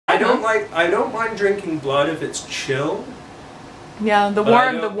don't mind drinking blood if it's chilled. Yeah, the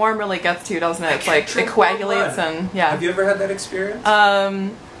warm really gets to you, doesn't it? It's like it coagulates and yeah. Have you ever had that experience?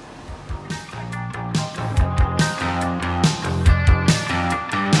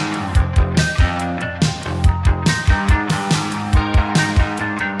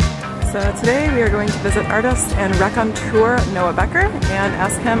 So today we are going to visit artist and raconteur Noah Becker and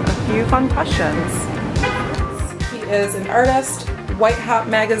ask him a few fun questions. He is an artist, White Hot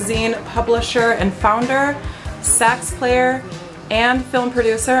Magazine publisher and founder, sax player, and film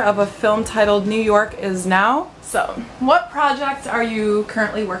producer of a film titled New York Is Now. So, what project are you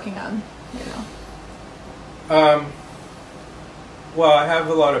currently working on right now? Well, I have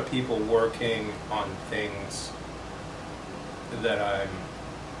a lot of people working on things that I'm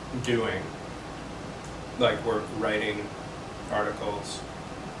doing. Like, we're writing articles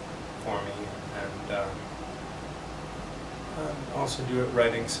for me, and also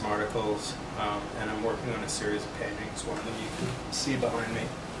writing some articles, and I'm working on a series of paintings. One of them you can see behind me,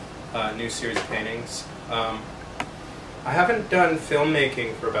 new series of paintings. I haven't done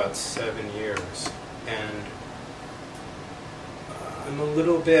filmmaking for about 7 years, and I'm a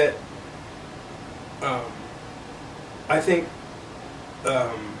little bit, I think,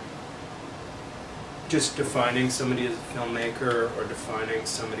 just defining somebody as a filmmaker, or defining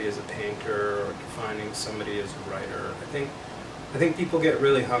somebody as a painter, or defining somebody as a writer, I think people get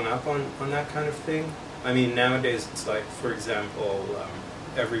really hung up on that kind of thing. I mean, nowadays it's like, for example,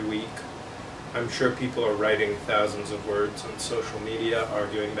 every week, I'm sure people are writing thousands of words on social media,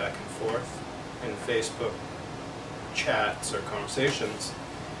 arguing back and forth in Facebook chats or conversations.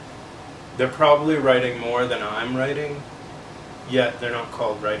 They're probably writing more than I'm writing, yet they're not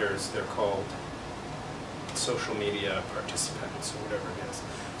called writers, they're called social media participants, or whatever it is.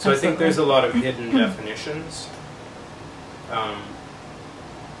 So I think there's a lot of hidden definitions.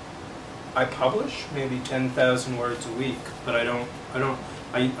 I publish maybe 10,000 words a week, but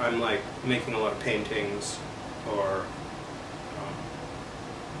I'm like making a lot of paintings, or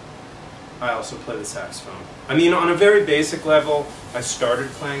I also play the saxophone. I mean, on a very basic level, I started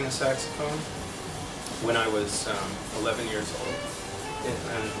playing the saxophone when I was 11 years old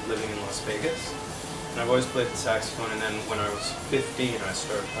and living in Las Vegas. And I've always played the saxophone, and then when I was 15, I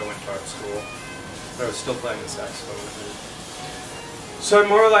went to art school, but I was still playing the saxophone. So I'm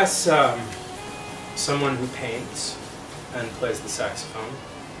more or less someone who paints and plays the saxophone.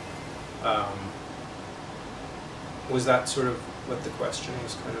 Was that sort of what the question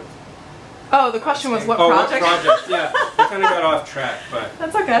was kind of? Oh, the question was what project? What project, yeah. I kind of got off track, but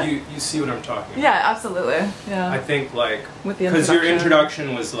that's okay. You see what I'm talking about. Yeah, absolutely. Yeah. I think, like, because your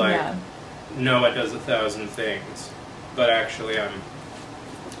introduction was like, Noah does 1,000 things, but actually I'm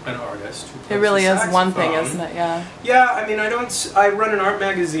an artist who plays it really the is saxophone. One thing, isn't it? Yeah. Yeah, I mean, I run an art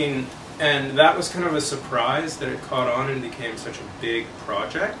magazine, and that was kind of a surprise that it caught on and became such a big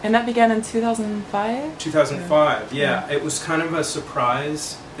project. And that began in 2005? 2005, yeah. It was kind of a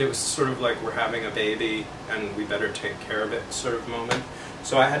surprise. It was sort of like, we're having a baby and we better take care of it sort of moment.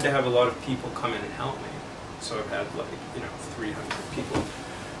 So I had to have a lot of people come in and help me. So I've had, like,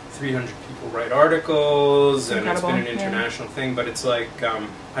 300 people write articles, and it's been an international thing, but it's like,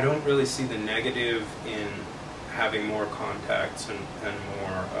 I don't really see the negative in having more contacts and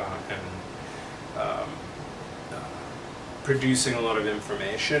more, producing a lot of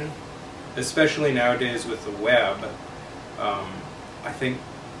information, especially nowadays with the web. I think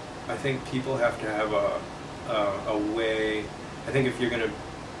people have to have a way. I think if you're going to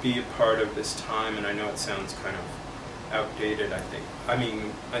be a part of this time, and I know it sounds kind of outdated, I think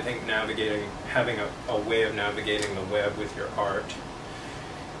having a way of navigating the web with your art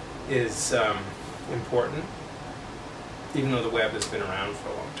is important. Even though the web has been around for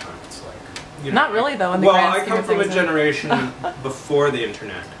a long time, it's like, not really though. In the well, I come from a generation before the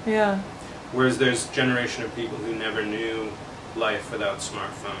internet. Yeah. Whereas there's a generation of people who never knew life without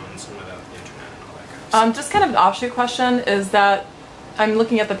smartphones and without the internet and all that kind of stuff. Just kind of an offshoot question is that I'm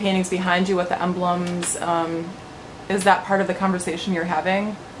looking at the paintings behind you with the emblems. Is that part of the conversation you're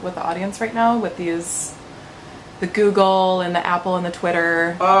having with the audience right now, with the Google and the Apple and the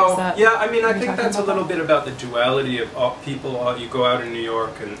Twitter? Oh, yeah, I mean, I think that's a little bit about the duality of people. You go out in New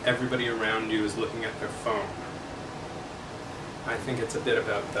York and everybody around you is looking at their phone. I think it's a bit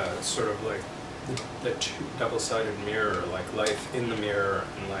about the sort of like the double-sided mirror, like life in the mirror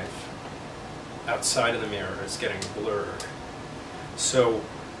and life outside of the mirror is getting blurred. So,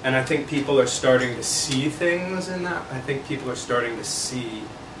 and I think people are starting to see things in that. I think people are starting to see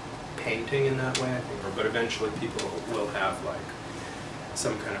painting in that way, I think. But eventually people will have, like,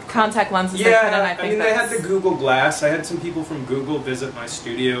 some kind of contact lenses. Yeah, I mean they had the Google Glass. I had some people from Google visit my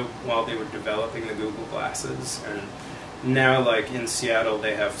studio while they were developing the Google Glasses, and now, like in Seattle,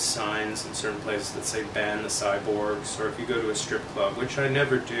 they have signs in certain places that say "ban the cyborgs." Or if you go to a strip club, which I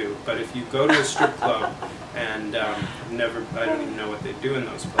never do, but if you go to a strip club and I don't even know what they do in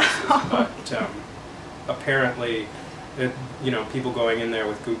those places, but apparently, people going in there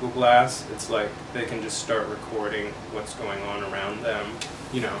with Google Glass, it's like they can just start recording what's going on around them,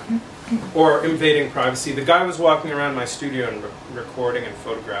 or invading privacy. The guy was walking around my studio and recording and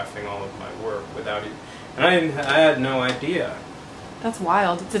photographing all of my work without it. And I had no idea. That's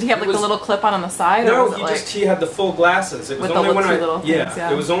wild. Did he have like the little clip on the side? No, or was he had the full glasses. It was with only the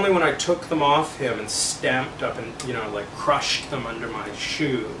when it was only when I took them off him and stamped up and crushed them under my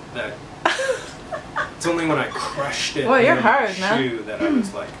shoe that. It's only when I crushed it under my shoe that I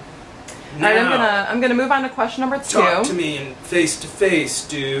was like. All right, I'm gonna move on to question number 2. Talk to me in face to face,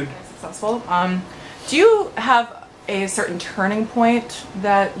 dude. Successful. Do you have a certain turning point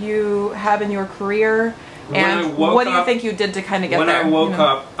that you have in your career, and what do you think you did to kind of get there? When I woke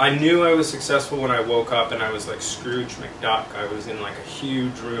up, I knew I was successful when I woke up, and I was like Scrooge McDuck. I was in like a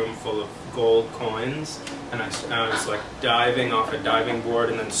huge room full of gold coins, and I was like diving off a diving board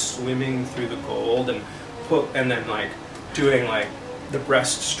and then swimming through the gold and then like doing like the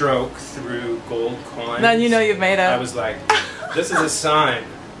breaststroke through gold coins. Then you've made it. I was like, this is a sign.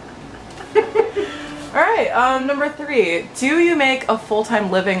 All right, number 3. Do you make a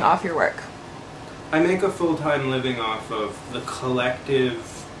full-time living off your work? I make a full-time living off of the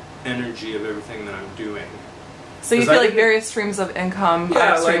collective energy of everything that I'm doing. So you feel like various streams of income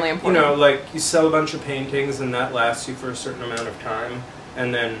are extremely important? Like you sell a bunch of paintings and that lasts you for a certain amount of time,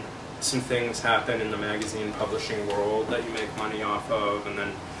 and then some things happen in the magazine publishing world that you make money off of, and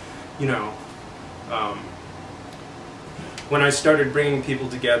then, when I started bringing people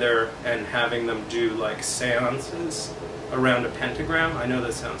together and having them do like seances around a pentagram, I know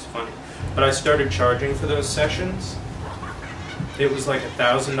that sounds funny, but I started charging for those sessions. It was like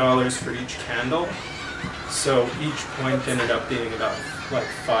 $1,000 for each candle, so each point ended up being about like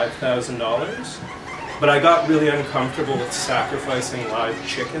 $5,000. But I got really uncomfortable with sacrificing live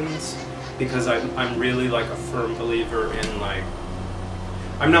chickens because I'm really like a firm believer in like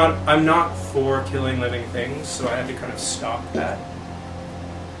I'm not for killing living things, so I had to kind of stop that.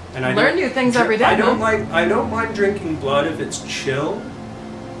 And I learn new things every day. I don't mind drinking blood if it's chill.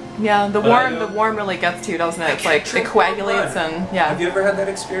 Yeah, the warm really gets to you, doesn't it? It's like it coagulates and yeah. Have you ever had that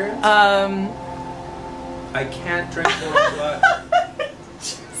experience? I can't drink warm blood.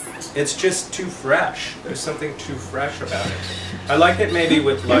 It's just too fresh. There's something too fresh about it. I like it maybe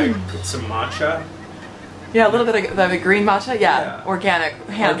with like some matcha. Yeah, a little bit of the green matcha. Yeah, organic,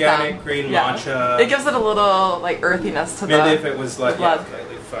 hands down. Organic green matcha. It gives it a little like earthiness to maybe if it was like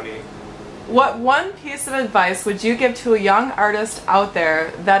slightly funny. What one piece of advice would you give to a young artist out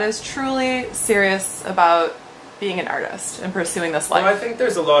there that is truly serious about being an artist and pursuing this life? Well, I think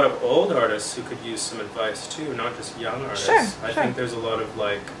there's a lot of old artists who could use some advice too, not just young artists. Sure, I think there's a lot of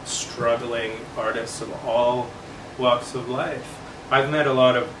like struggling artists of all walks of life. I've met a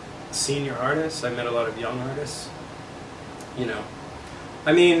lot of senior artists, I met a lot of young artists.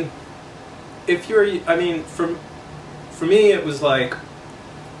 I mean, for me it was like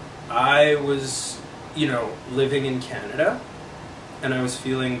I was, living in Canada and I was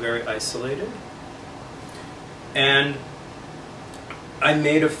feeling very isolated. And I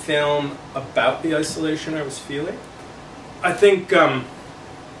made a film about the isolation I was feeling. I think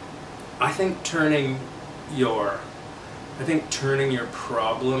turning your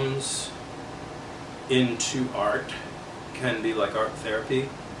problems into art can be like art therapy,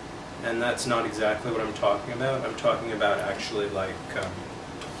 and that's not exactly what I'm talking about. I'm talking about actually like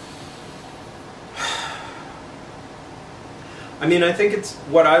I think it's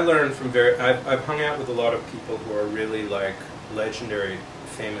what I learned from I've hung out with a lot of people who are really like legendary,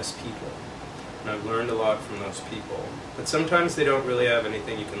 famous people, and I've learned a lot from those people. But sometimes they don't really have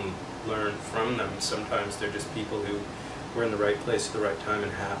anything you can learn from them. Sometimes they're just people who were in the right place at the right time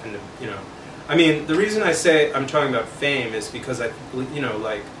and happened to, the reason I say I'm talking about fame is because like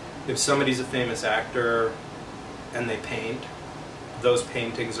if somebody's a famous actor and they paint, those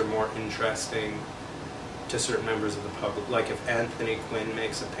paintings are more interesting to certain members of the public. Like if Anthony Quinn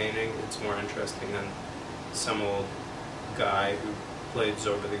makes a painting, it's more interesting than some old guy who played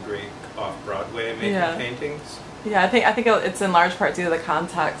Zorba the Greek off-Broadway making paintings. Yeah, I think it's in large part due to the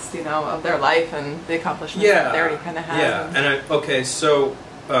context, of their life and the accomplishments that they already kind of have. Yeah, so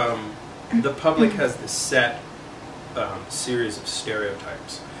the public has this set series of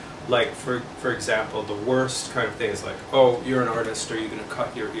stereotypes. like for example, the worst kind of thing is like, oh, you're an artist, are you going to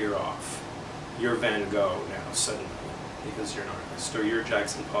cut your ear off? You're Van Gogh now suddenly because you're an artist, or you're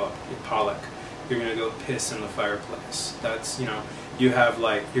Jackson Pollock. You're going to go piss in the fireplace. That's, you know, you have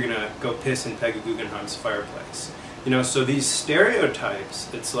like, you're going to go piss in Peggy Guggenheim's fireplace. You know, so these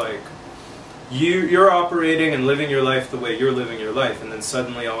stereotypes, it's like you're operating and living your life the way you're living your life, and then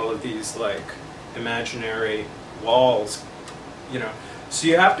suddenly all of these like imaginary walls, you know. So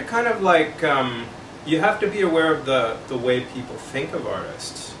you have to kind of like, you have to be aware of the way people think of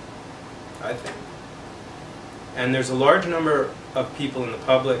artists, I think. And there's a large number of people in the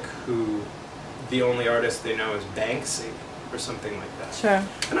public who the only artist they know is Banksy or something like that. Sure.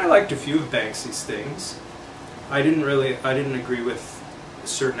 And I liked a few of Banksy's things. I didn't agree with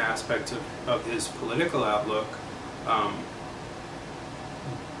certain aspects of his political outlook.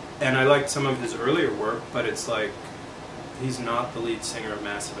 And I liked some of his earlier work, but it's like, he's not the lead singer of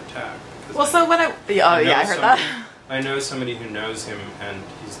Massive Attack. Well, so when I heard that. I know somebody who knows him, and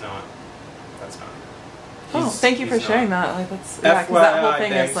he's not, that's not him. Oh, thank you for sharing that. Like, that's, yeah, because that whole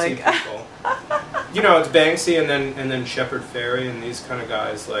thing is like, you know, it's Banksy and then Shepard Fairey and these kind of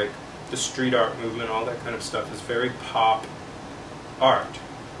guys, like the street art movement, all that kind of stuff is very pop art,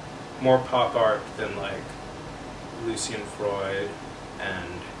 more pop art than like Lucian Freud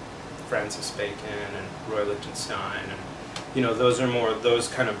and Francis Bacon and Roy Lichtenstein, and you know, those are more those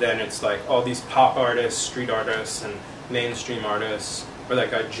kind of. Then it's like all these pop artists, street artists, and mainstream artists, or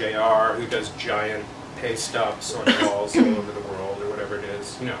that guy JR who does giant paste ups on walls all over the world, or whatever it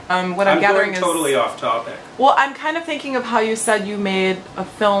is, you know. What I'm gathering going totally off topic. Well, I'm kind of thinking of how you said you made a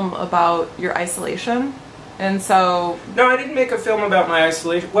film about your isolation, and so. No, I didn't make a film about my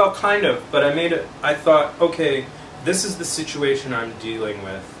isolation. Well, kind of, but I made it. I thought, okay, this is the situation I'm dealing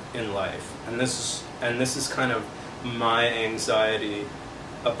with in life, and this is kind of my anxiety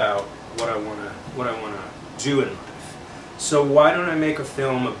about what I wanna do in life. So why don't I make a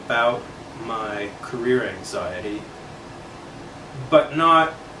film about my career anxiety, but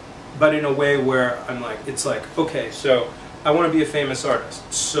in a way where I'm like, it's like, okay, so I want to be a famous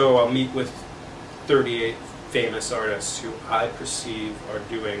artist, so I'll meet with 38 famous artists who I perceive are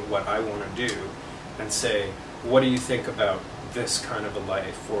doing what I want to do, and say, what do you think about this kind of a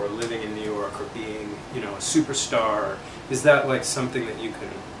life, or living in New York, or being, you know, a superstar? Is that like something that you can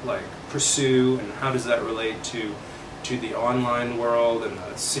like pursue, and how does that relate to the online world and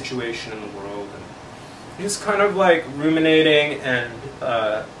the situation in the world? And just kind of like ruminating and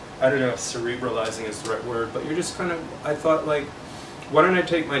I don't know if cerebralizing is the right word, but you're just kind of, I thought like, why don't I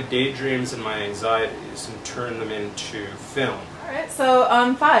take my daydreams and my anxieties and turn them into film? Alright, so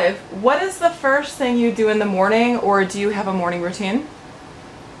 5. What is the first thing you do in the morning, or do you have a morning routine?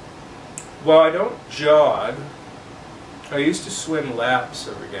 Well, I don't jog. I used to swim laps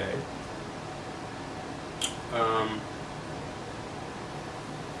every day.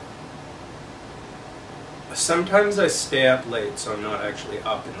 Sometimes I stay up late, so I'm not actually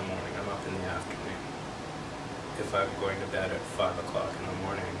up in the morning. I'm up in the afternoon. If I'm going to bed at 5 o'clock in the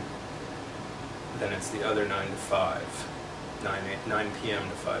morning, then it's the other 9 to 5, 9 p.m.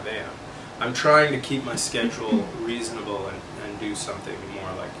 to 5 a.m. I'm trying to keep my schedule reasonable and do something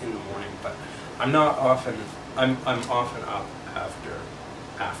more like in the morning, but I'm not often. I'm often up after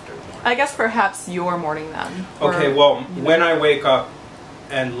the morning. I guess perhaps your morning then. Okay, well, when I wake up,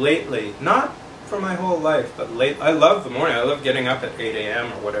 and lately, not for my whole life, but I love the morning. I love getting up at 8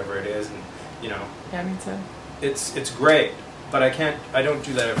 a.m. or whatever it is, and you know. Yeah, me too. It's great, but I don't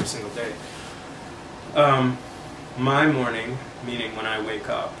do that every single day. My morning, meaning when I wake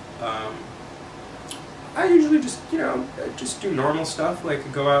up, I usually just, you know, just do normal stuff,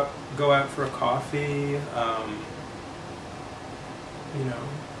 like go out for a coffee, you know,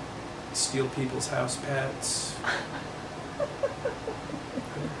 steal people's house pets.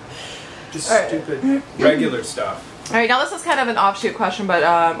 Just stupid, regular stuff. All right, now this is kind of an offshoot question, but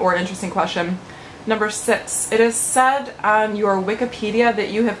or an interesting question. Number 6. It is said on your Wikipedia that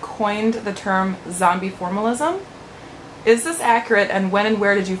you have coined the term zombie formalism. Is this accurate, and when and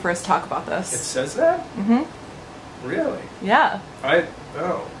where did you first talk about this? It says that? Mm-hmm. Really? Yeah.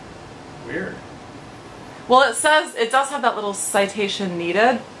 Oh, weird. Well, it says, it does have that little citation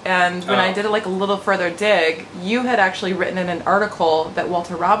needed, and when I did like a little further dig, you had actually written in an article that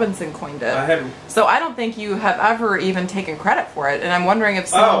Walter Robinson coined it. So I don't think you have ever even taken credit for it, and I'm wondering if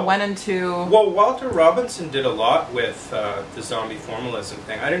someone went into... Well, Walter Robinson did a lot with the zombie formalism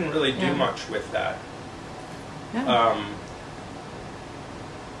thing. I didn't really do much with that. Yeah.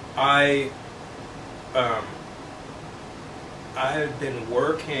 I've been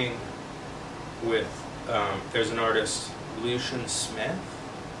working with, there's an artist, Lucian Smith,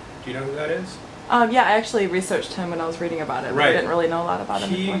 Do you know who that is? Yeah, I actually researched him when I was reading about it, but I didn't really know a lot about him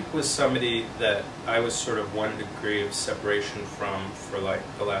before. He was somebody that I was sort of one degree of separation from for like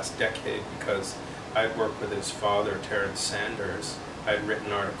the last decade, because I'd worked with his father, Terence Sanders. I'd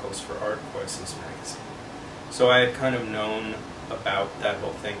written articles for Art Voices magazine. So I had kind of known about that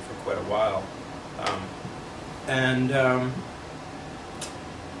whole thing for quite a while.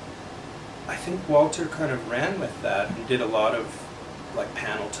 I think Walter kind of ran with that and did a lot of like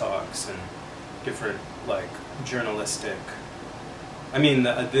panel talks and different like journalistic. I mean,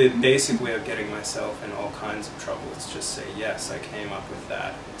 the basic way of getting myself in all kinds of trouble is just say, yes, I came up with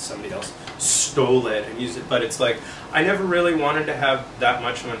that, and somebody else stole it and used it. But it's like, I never really wanted to have that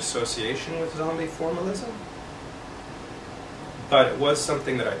much of an association with zombie formalism. But it was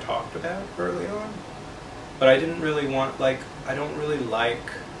something that I talked about early on. But I didn't really want, like, I don't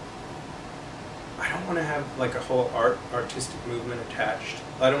want to have like a whole artistic movement attached.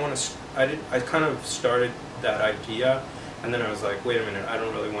 I don't want to, I kind of started that idea, and then I was like, wait a minute, I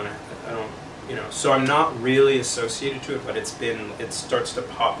don't really want to, I don't, you know, so I'm not really associated to it, but it starts to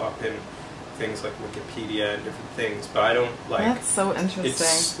pop up in things like Wikipedia and different things, but I don't like. That's so interesting.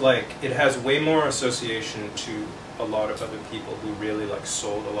 It's like, it has way more association to a lot of other people who really like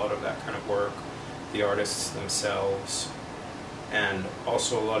sold a lot of that kind of work, the artists themselves. And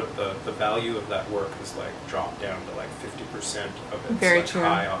also a lot of the value of that work has like dropped down to like 50% of its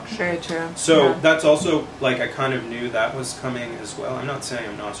high auction. Very true. So yeah. That's also like, I kind of knew that was coming as well. I'm not saying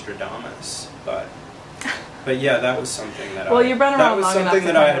I'm Nostradamus, but yeah, that was something that you've been around long enough to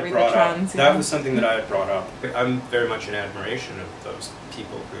kind of read the trends. That was something that I had brought up. I'm very much in admiration of those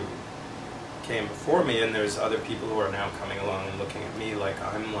people who came before me, and there's other people who are now coming along and looking at me like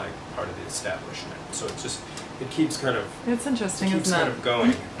I'm like part of the establishment. So it keeps kind of. It's interesting, isn't it? Keeps kind of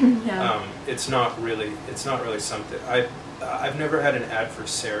going. Yeah. It's not really something. I've never had an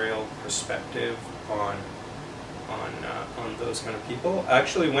adversarial perspective on those kind of people. I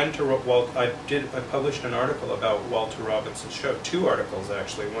actually went to I published an article about Walter Robinson's show. 2 articles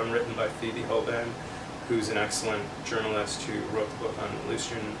actually. One written by Phoebe Hoban, who's an excellent journalist who wrote the book on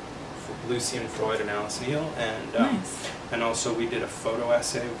Lucian Freud and Alice Neal, and nice. And also we did a photo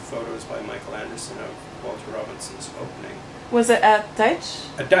essay with photos by Michael Anderson of Walter Robinson's opening. Was it at Deitch?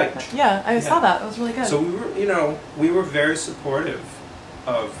 At Deitch. Yeah, I saw that. It was really good. So we were very supportive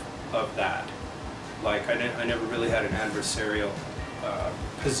of that. Like I never really had an adversarial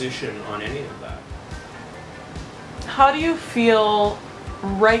position on any of that. How do you feel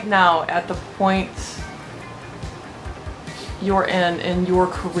right now at the point you're in your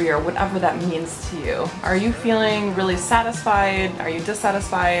career, whatever that means to you? Are you feeling really satisfied? Are you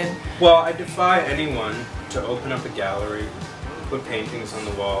dissatisfied? Well, I defy anyone to open up a gallery, put paintings on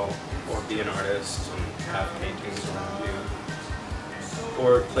the wall, or be an artist and have paintings around you,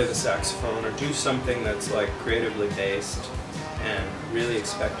 or play the saxophone, or do something that's like creatively based and really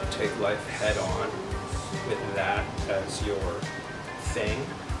expect to take life head on with that as your thing.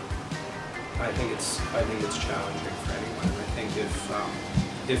 I think it's challenging for anyone. I think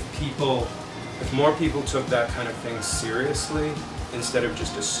if more people took that kind of thing seriously, instead of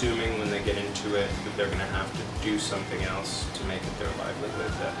just assuming when they get into it that they're going to have to do something else to make it their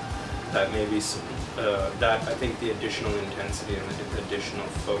livelihood, that maybe that I think the additional intensity and the additional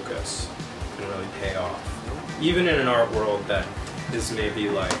focus can really pay off. Even in an art world that is maybe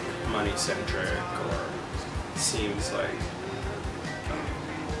like money centric or seems like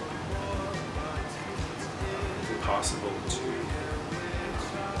impossible to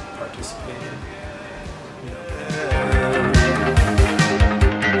participate in.